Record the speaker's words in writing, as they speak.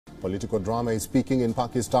Political drama is peaking in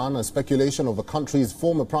Pakistan as speculation of the country's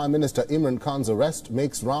former Prime Minister Imran Khan's arrest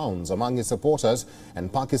makes rounds among his supporters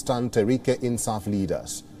and Pakistan Tehreek-e-Insaf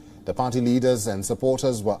leaders. The party leaders and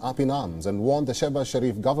supporters were up in arms and warned the Shehbaz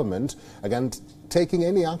Sharif government against taking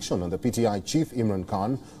any action on the PTI chief Imran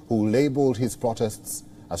Khan, who labelled his protests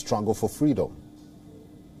a struggle for freedom.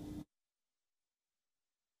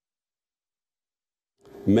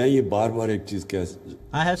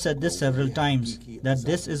 I have said this several times, that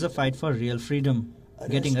this is a fight for real freedom.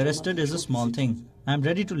 Getting arrested is a small thing. I am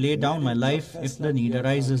ready to lay down my life if the need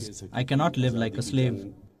arises. I cannot live like a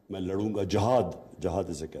slave.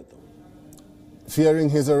 Fearing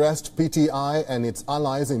his arrest, PTI and its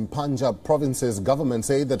allies in Punjab province's government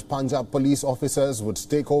say that Punjab police officers would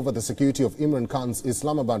take over the security of Imran Khan's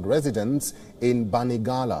Islamabad residence in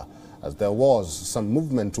Banigala, as there was some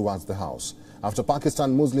movement towards the house. After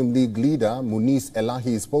Pakistan Muslim League leader Munis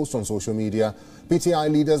Elahi's post on social media, PTI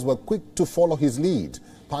leaders were quick to follow his lead.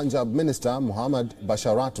 Punjab Minister Muhammad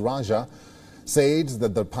Basharat Raja said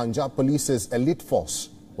that the Punjab Police's elite force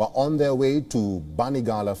were on their way to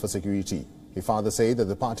Banigala for security. He further said that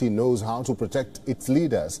the party knows how to protect its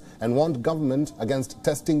leaders and warned government against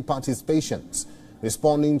testing party's patience.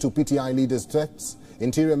 Responding to PTI leaders' threats,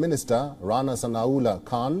 Interior Minister Rana Sanaullah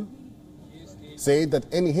Khan said that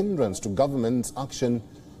any hindrance to government's action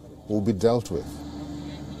will be dealt with.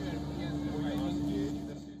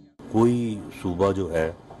 कोई सूबा जो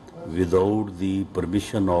है without the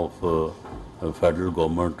permission of federal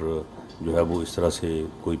government जो है वो इस तरह से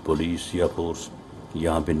कोई पुलिस या फोर्स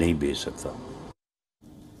यहाँ पे नहीं भेज सकता.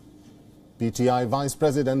 PTI Vice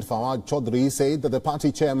President Fawad Chaudhry said that the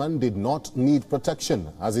party chairman did not need protection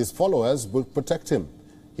as his followers would protect him.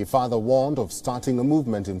 He further warned of starting a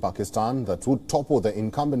movement in Pakistan that would topple the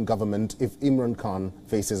incumbent government if Imran Khan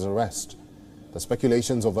faces arrest. The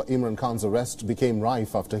speculations over Imran Khan's arrest became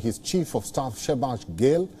rife after his chief of staff Shehbaz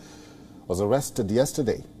Sharif was arrested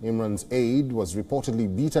yesterday. Imran's aide was reportedly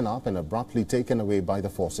beaten up and abruptly taken away by the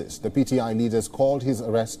forces. The PTI leaders called his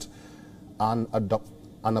arrest an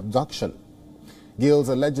abduction. Gill's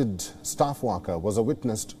alleged staff worker was a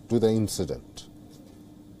witness to the incident.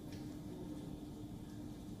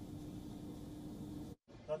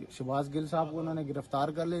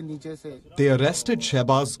 They arrested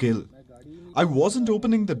Shehbaz Gill. I wasn't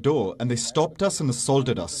opening the door and they stopped us and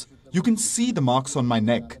assaulted us. You can see the marks on my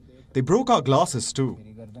neck. They broke our glasses too.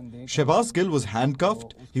 Shehbaz Gill was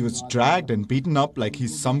handcuffed. He was dragged and beaten up like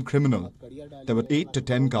he's some criminal. There were 8 to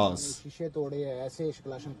 10 cars.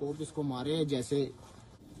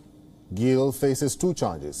 Gill faces 2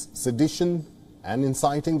 charges: sedition and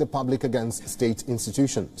inciting the public against state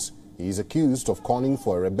institutions. He is accused of calling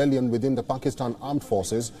for a rebellion within the Pakistan Armed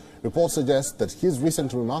Forces. Reports suggest that his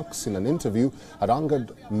recent remarks in an interview had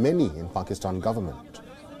angered many in Pakistan government.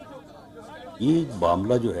 ये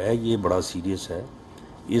मामला जो है ये बड़ा serious है.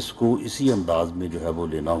 इसको इसी अंदाज में जो है वो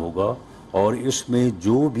लेना होगा और इसमें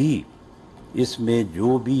जो भी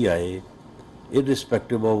आए,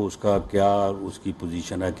 irrespective of उसका क्या उसकी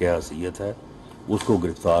पोजीशन है, क्या हैसियत है, उसको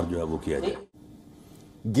गिरफ्तार जो है वो किया जाए.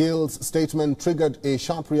 Gill's statement triggered a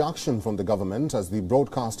sharp reaction from the government as the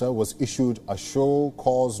broadcaster was issued a show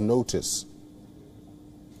cause notice.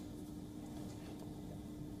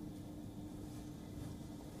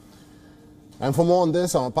 And for more on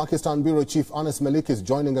this, our Pakistan Bureau Chief Anas Malik is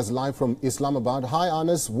joining us live from Islamabad. Hi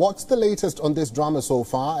Anas, what's the latest on this drama so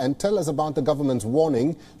far? And tell us about the government's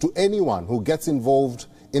warning to anyone who gets involved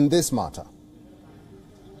in this matter.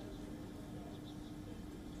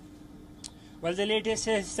 Well, the latest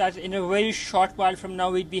is that in a very short while from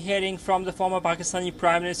now, we'll be hearing from the former Pakistani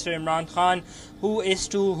Prime Minister Imran Khan, who is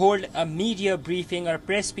to hold a media briefing or a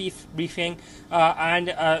press briefing, and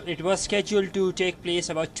it was scheduled to take place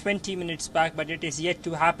about 20 minutes back, but it is yet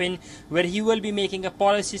to happen, where he will be making a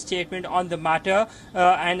policy statement on the matter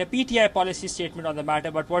and a PTI policy statement on the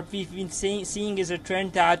matter. But what we've been seeing is a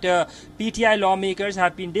trend that PTI lawmakers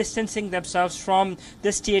have been distancing themselves from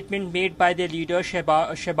the statement made by their leader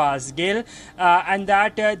Shehbaz Gill. And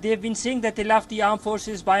that they've been saying that they love the armed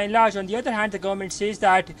forces by and large. On the other hand, the government says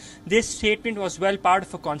that this statement was well part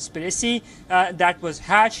of a conspiracy that was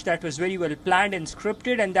hatched, that was very well planned and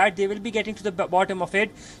scripted, and that they will be getting to the bottom of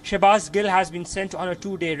it. Shehbaz Gill has been sent on a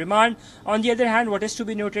 2-day remand. On the other hand, what is to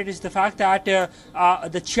be noted is the fact that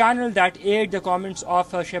the channel that aired the comments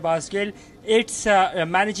of Shehbaz Gill, its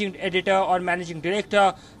managing editor or managing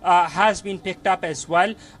director has been picked up as well.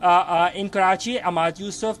 In Karachi, Ahmad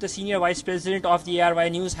Yusuf, the senior vice president of the ARY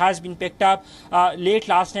News, has been picked up late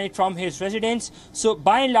last night from his residence. So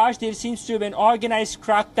by and large, there seems to have been organized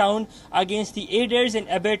crackdown against the aiders and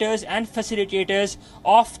abettors and facilitators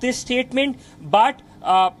of this statement. But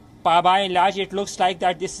by and large, it looks like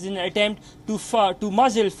that this is an attempt to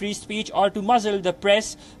muzzle free speech or to muzzle the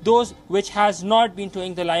press, those which has not been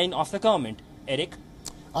toeing the line of the government. Eric?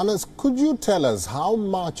 Anas, could you tell us how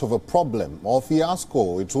much of a problem or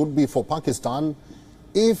fiasco it would be for Pakistan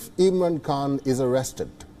if Imran Khan is arrested?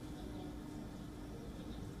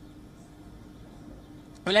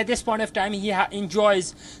 Well, at this point of time, he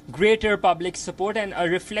enjoys greater public support, and a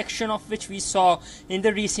reflection of which we saw in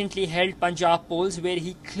the recently held Punjab polls, where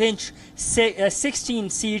he clinched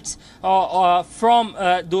 16 seats from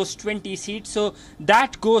those 20 seats. So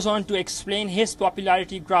that goes on to explain his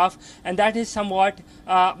popularity graph, and that is somewhat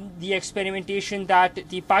the experimentation that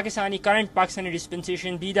the current Pakistani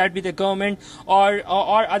dispensation, be that be the government or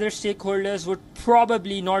other stakeholders, would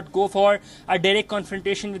probably not go for a direct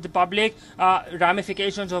confrontation with the public,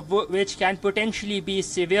 ramifications of which can potentially be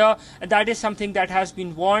severe. And that is something that has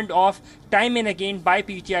been warned of time and again by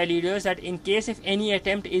PTI leaders, that in case if any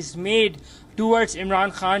attempt is made towards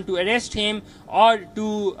Imran Khan to arrest him or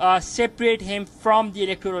to separate him from the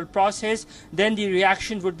electoral process, then the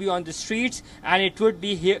reaction would be on the streets, and it would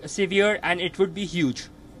be severe and it would be huge.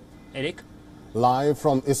 Eric? Live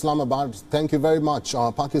from Islamabad, thank you very much,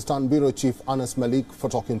 our Pakistan Bureau Chief Anas Malik, for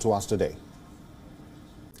talking to us today.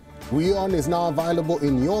 WION is now available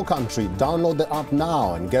in your country. Download the app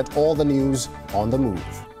now and get all the news on the move.